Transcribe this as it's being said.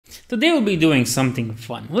Today we'll be doing something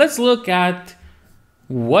fun. Let's look at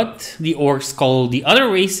what the Orks call the other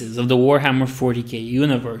races of the Warhammer 40k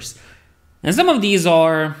universe. And some of these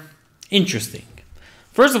are interesting.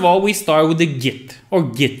 First of all, we start with the Git, or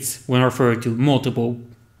Gits, when referred to multiple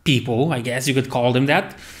people, I guess you could call them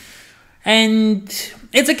that. And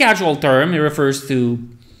it's a casual term. It refers to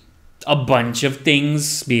a bunch of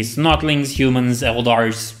things, be it Snotlings, humans,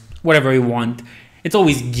 Eldars, whatever you want. It's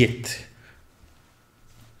always Git.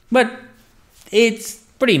 But it's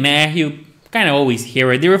pretty meh. You kind of always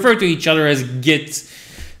hear it. They refer to each other as Gits.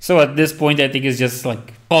 So at this point, I think it's just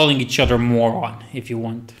like calling each other moron, if you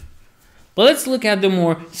want. But let's look at the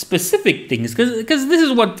more specific things, because this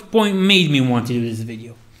is what made me want to do this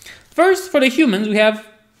video. First, for the humans, we have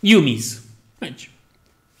Yumis, which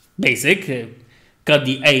basic. Cut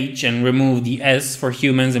the H and remove the S for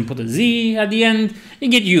humans and put a Z at the end, you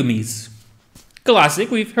get Yumis.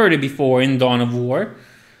 Classic, we've heard it before in Dawn of War.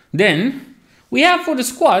 Then, we have for the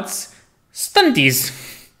squats,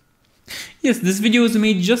 Stunties. Yes, this video was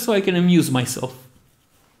made just so I can amuse myself.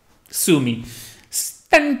 Sue me.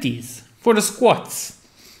 Stunties for the squats.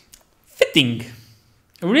 Fitting.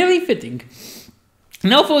 Really fitting.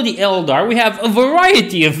 Now for the Eldar, we have a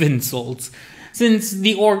variety of insults, since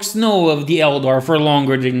the Orks know of the Eldar for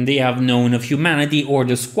longer than they have known of humanity or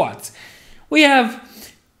the squats. We have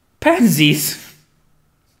pansies,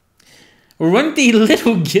 runty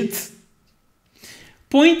little gits,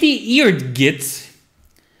 pointy-eared gits,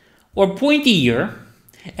 or pointy ear,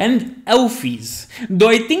 and elfies. Though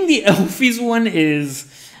I think the elfies one is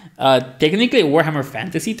technically a Warhammer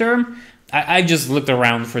Fantasy term. I just looked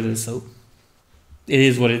around for this, so it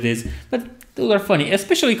is what it is. But those are funny,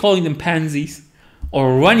 especially calling them pansies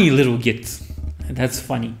or runny little gits. That's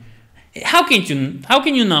funny. How can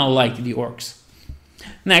you not like the Orks?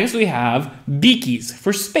 Next, we have beakies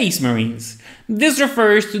for Space Marines. This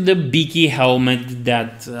refers to the beaky helmet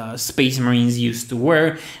that Space Marines used to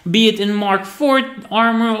wear, be it in Mark 4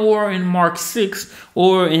 armor or in Mark 6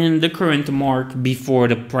 or in the current Mark before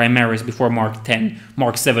the Primaris, before Mark 10,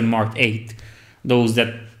 Mark 7, Mark 8. Those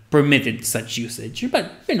that permitted such usage.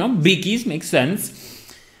 But, you know, beakies make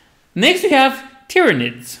sense. Next, we have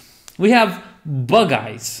Tyranids. We have bug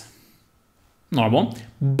eyes. Normal.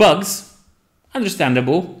 Bugs.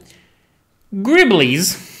 Understandable.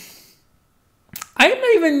 Gribblies. I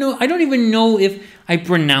don't even know if I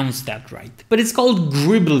pronounced that right, but it's called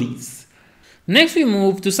Gribblies. Next, we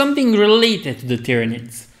move to something related to the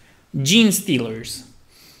Tyranids. Gene Stealers.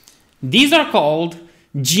 These are called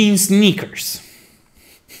Gene Sneakers.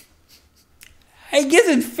 I guess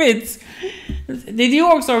it fits. The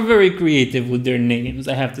Orks are very creative with their names,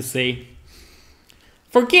 I have to say.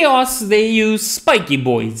 For Chaos, they use Spiky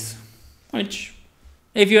Boys, which,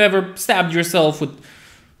 if you ever stabbed yourself with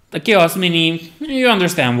a Chaos Mini, you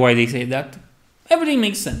understand why they say that. Everything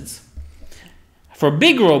makes sense. For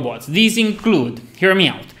big robots, these include, hear me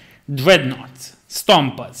out, Dreadnoughts,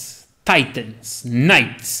 Stompas, Titans,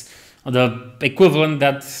 Knights, the equivalent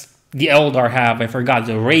that the Eldar have, I forgot,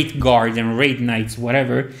 the Wraith Guard and Wraith Knights,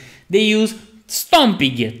 whatever. They use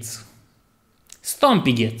Stompy Gits.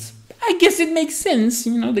 Stompy Gits. I guess it makes sense,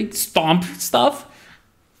 you know, they stomp stuff.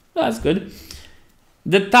 That's good.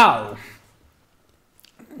 The Tau.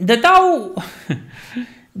 The Tau,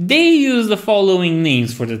 they use the following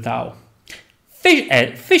names for the Tau. Fish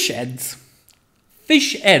heads.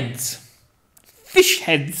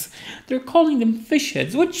 They're calling them fish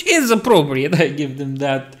heads, which is appropriate, I give them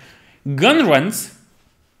that. Gun runs,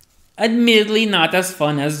 admittedly not as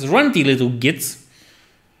fun as runty little gits,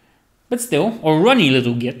 but still, or runny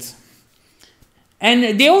little gits.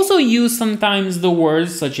 And they also use sometimes the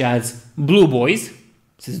words such as blue boys,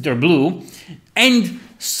 since they're blue, and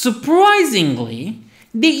surprisingly,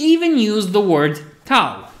 they even use the word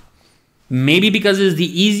Tau. Maybe because it's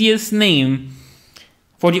the easiest name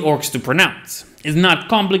for the Orks to pronounce. It's not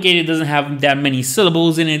complicated, doesn't have that many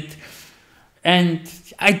syllables in it, and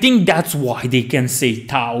I think that's why they can say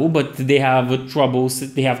Tau, but they have trouble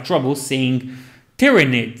saying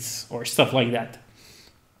Tyranids or stuff like that.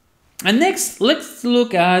 And next, let's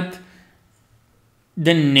look at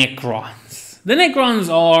the Necrons. The Necrons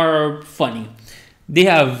are funny. They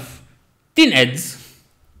have tin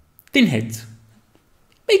heads.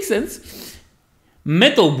 Makes sense.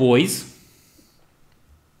 Metal Boys.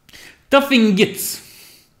 Toughing Gits.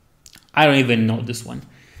 I don't even know this one.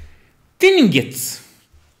 Tin Gits.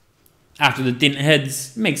 After the tin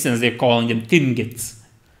heads, makes sense they're calling them tin Gits.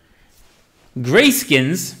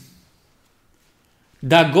 Greyskins.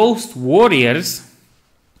 The Ghost Warriors.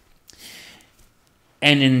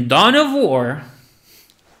 And in Dawn of War,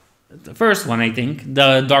 the first one I think,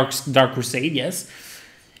 the Dark Crusade, yes,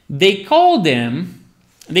 They call the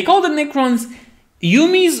Necrons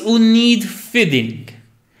Humies who need feeding.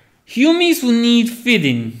 Humies who need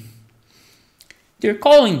feeding. They're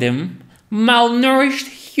calling them malnourished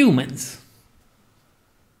humans.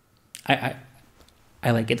 I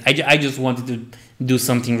like it. I just wanted to do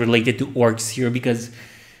something related to orcs here because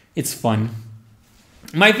it's fun.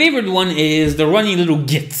 My favorite one is the runny little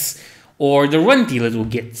gits, or the runty little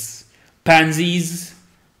gits. Pansies,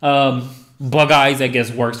 bug eyes, I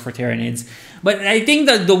guess, works for Tyranids. But I think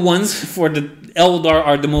that the ones for the Eldar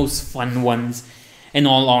are the most fun ones, in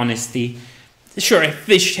all honesty. Sure, a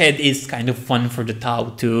fish head is kind of fun for the Tau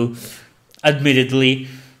too, admittedly.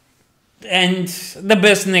 And the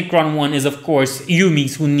best Necron one is, of course,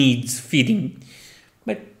 Yumi's who needs feeding.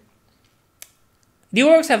 But the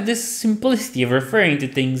Orks have this simplicity of referring to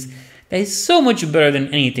things that is so much better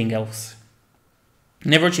than anything else.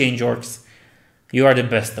 Never change, Orks. You are the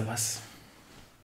best of us.